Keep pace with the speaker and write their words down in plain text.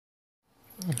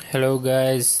Hello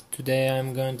guys, today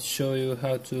I'm going to show you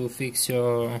how to fix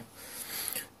your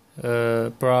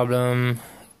problem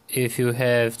if you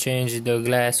have changed the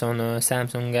glass on a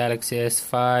Samsung Galaxy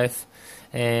S5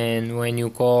 and when you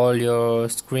call your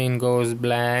screen goes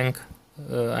blank,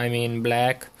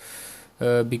 black,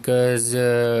 because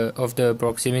of the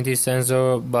proximity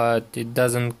sensor, but it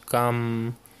doesn't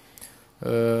come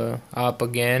up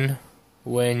again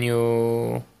when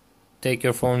you take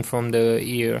your phone from the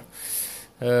ear.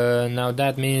 Now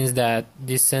that means that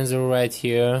this sensor right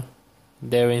here,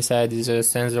 there inside is a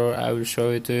sensor. I will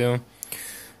show it to you.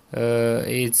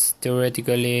 It's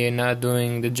theoretically not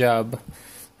doing the job.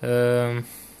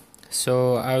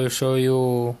 So I will show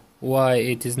you why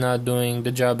it is not doing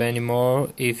the job anymore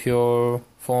if your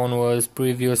phone was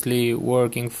previously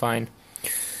working fine.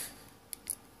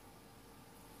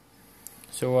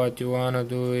 So what you wanna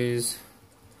do is,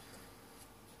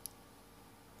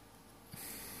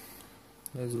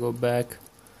 let's go back.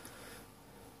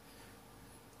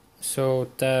 So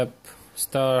tap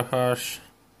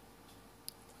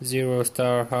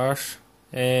 *#0*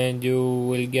 and you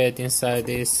will get inside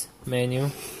this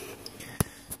menu,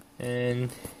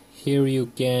 and here you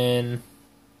can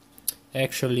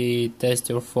actually test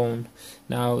your phone.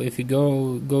 Now if you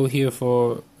go here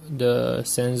for the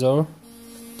sensor,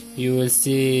 you will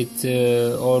see it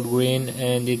all green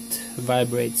and it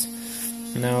vibrates.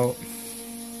 Now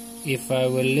if I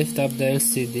will lift up the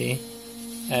LCD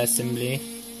assembly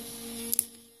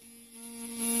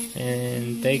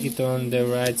and take it on the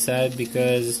right side,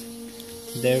 because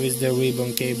there is the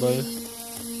ribbon cable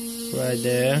right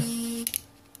there,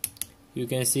 you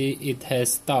can see it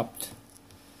has stopped.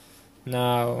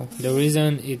 Now the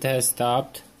reason it has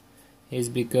stopped is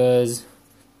because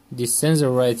this sensor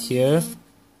right here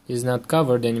is not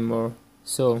covered anymore.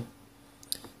 So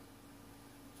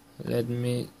let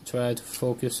me try to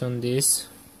focus on this.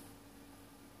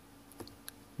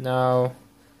 Now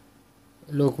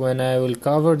look, when I will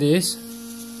cover this,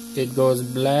 it goes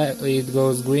black, it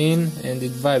goes green, and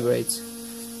it vibrates.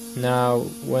 Now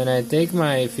when I take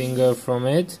my finger from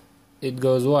it, it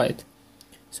goes white.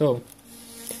 So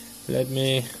let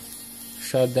me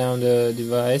shut down the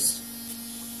device.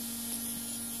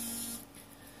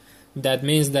 That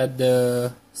means that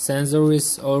the sensor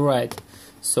is alright.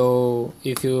 So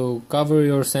if you cover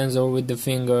your sensor with the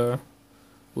finger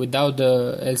without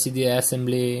the LCD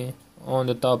assembly on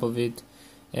the top of it,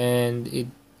 and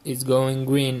it's going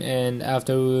green, and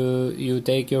after you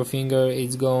take your finger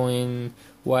it's going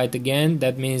white again,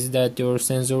 that means that your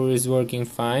sensor is working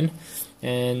fine,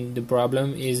 and the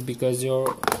problem is because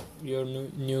your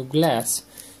new glass.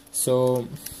 So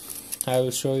I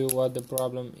will show you what the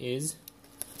problem is.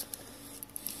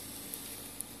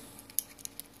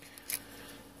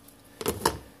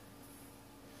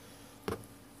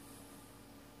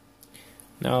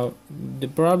 Now the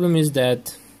problem is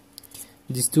that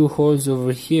these two holes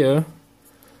over here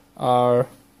are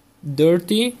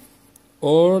dirty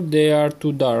or they are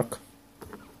too dark.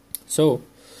 So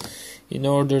in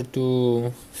order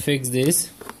to fix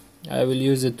this, I will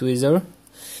use a tweezer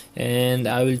and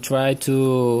I will try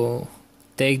to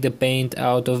take the paint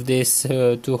out of these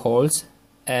two holes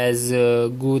as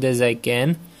good as I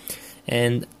can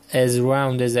and as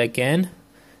round as I can,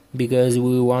 because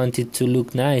we want it to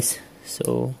look nice.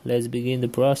 So let's begin the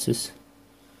process.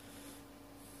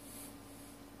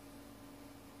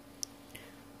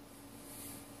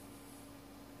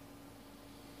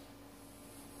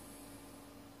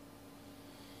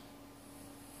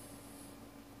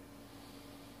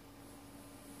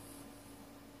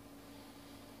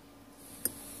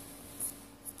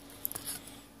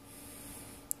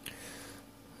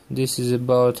 This is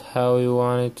about how you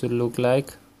want it to look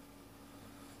like.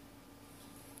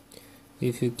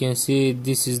 If you can see,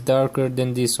 this is darker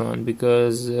than this one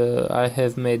because I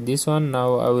have made this one.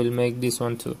 Now I will make this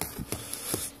one too.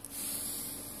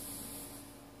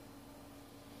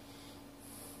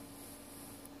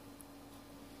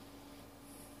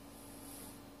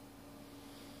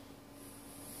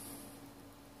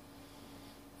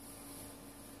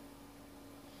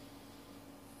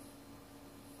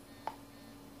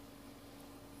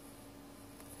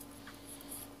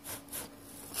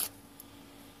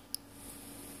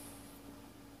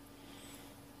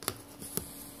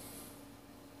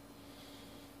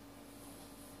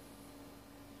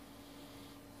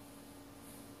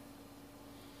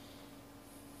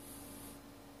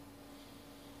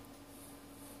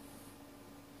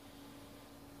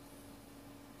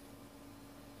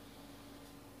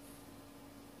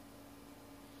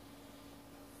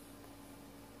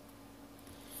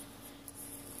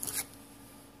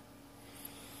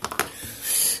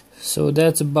 So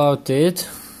that's about it.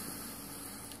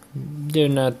 They're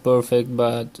not perfect,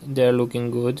 but they're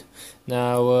looking good.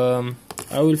 Now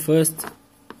I will first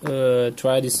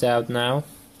try this out now.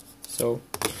 So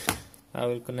I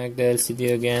will connect the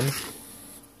LCD again.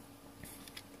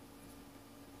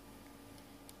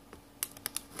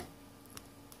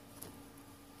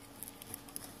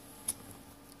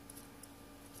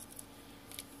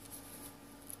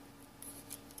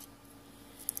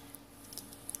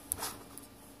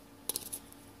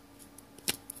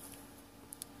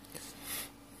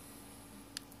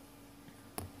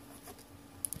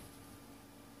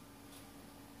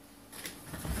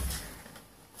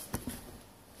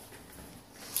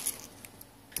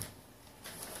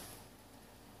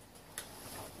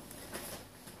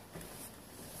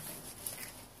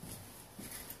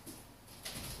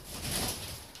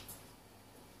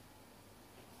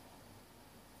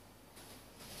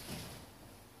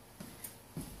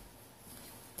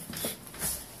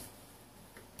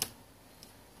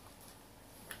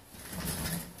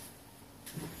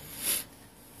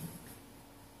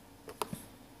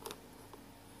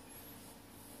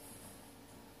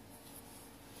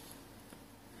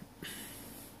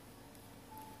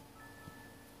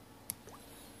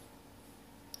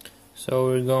 So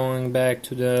we're going back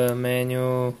to the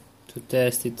menu to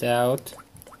test it out.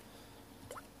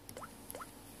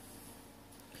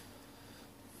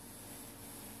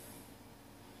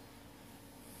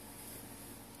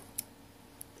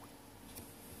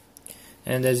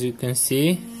 And as you can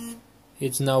see,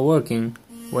 it's now working.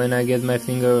 When I get my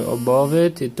finger above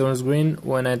it, it turns green.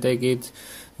 When I take it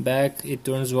back, it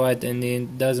turns white and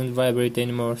it doesn't vibrate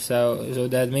anymore. So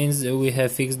that means we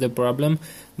have fixed the problem,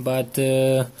 but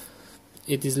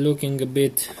it is looking a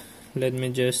bit. Let me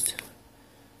just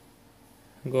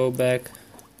go back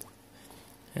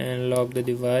and lock the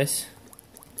device.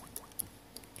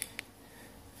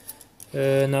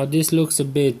 Now this looks a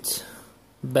bit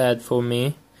bad for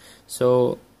me,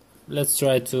 so let's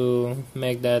try to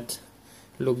make that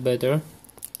look better.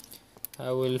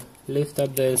 I will lift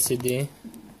up the LCD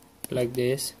like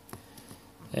this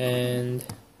and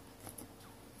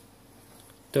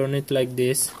turn it like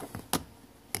this,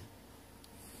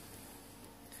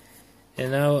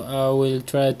 and now I will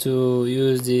try to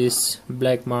use this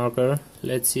black marker.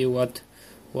 Let's see what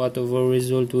of a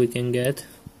result we can get.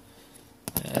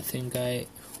 I think I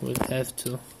will have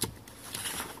to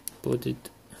put it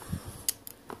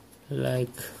like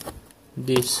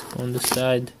this on the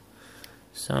side,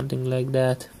 something like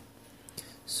that.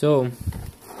 So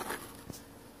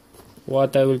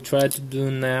what I will try to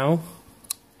do now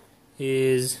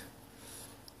is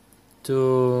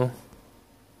to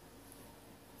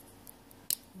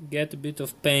get a bit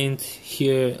of paint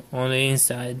here on the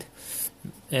inside,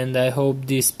 and I hope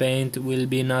this paint will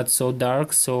be not so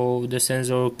dark so the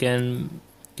sensor can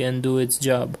do its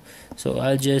job. So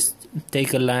I'll just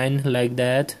take a line like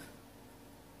that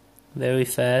very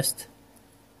fast,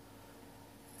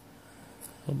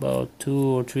 about 2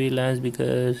 or 3 lines,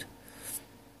 because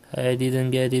I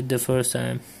didn't get it the first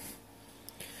time.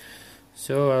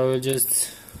 So I will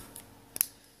just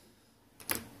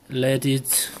let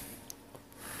it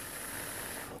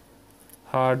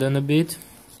harden a bit,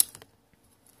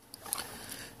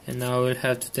 and now I will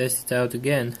have to test it out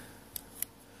again.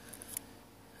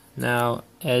 Now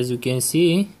as you can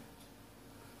see,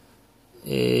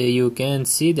 you can't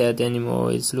see that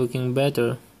anymore. It's looking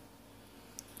better.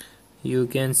 You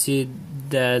can see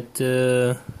that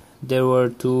there were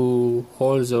 2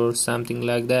 holes or something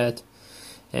like that,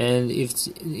 and if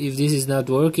this is not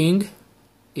working,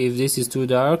 if this is too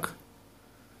dark,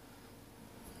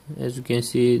 as you can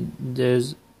see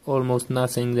there's almost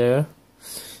nothing there.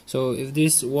 So if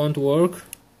this won't work,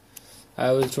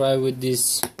 I will try with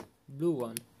this blue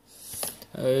one.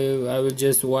 I will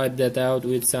just wipe that out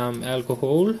with some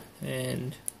alcohol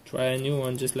and try a new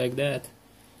one just like that.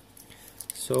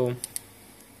 So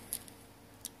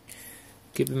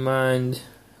keep in mind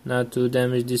not to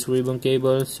damage this ribbon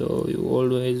cable, so you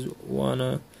always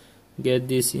wanna get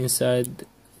this inside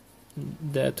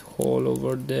that hole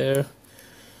over there.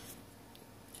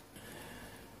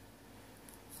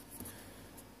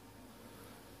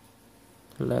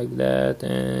 Like that,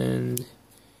 and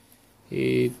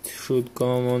it should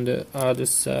come on the other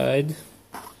side.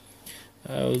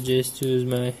 I will just use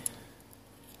my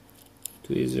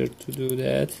tweezer to do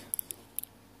that.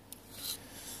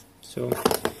 So,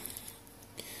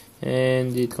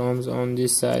 and it comes on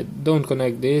this side. Don't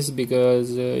connect this because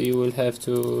you will have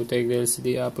to take the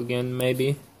LCD up again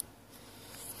maybe.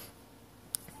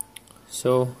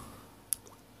 So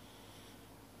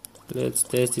let's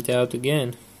test it out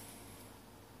again.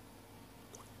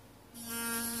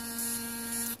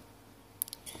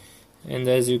 and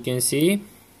as you can see,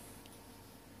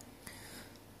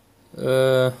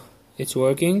 it's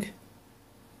working.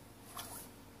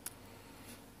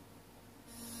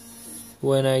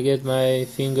 When I get my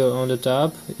finger on the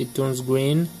top, it turns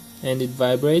green and it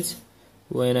vibrates.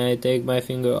 When I take my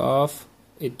finger off,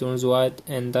 it turns white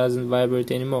and doesn't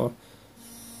vibrate anymore.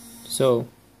 So,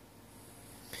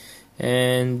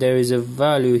 and there is a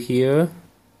value here: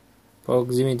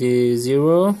 proximity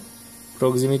 0,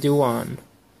 proximity 1,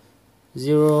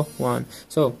 0, 1.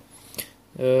 So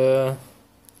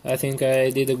I think I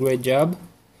did a great job.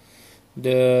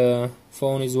 The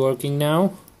phone is working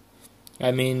now,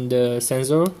 I mean the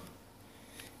sensor,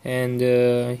 and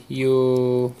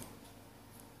you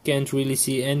can't really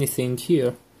see anything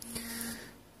here.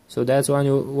 So that's what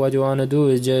you want to do,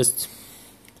 is just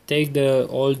take the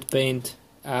old paint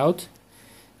out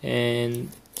and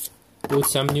put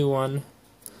some new one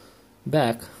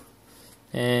back,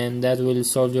 and that will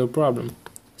solve your problem.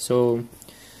 So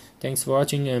thanks for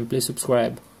watching, and please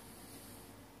subscribe.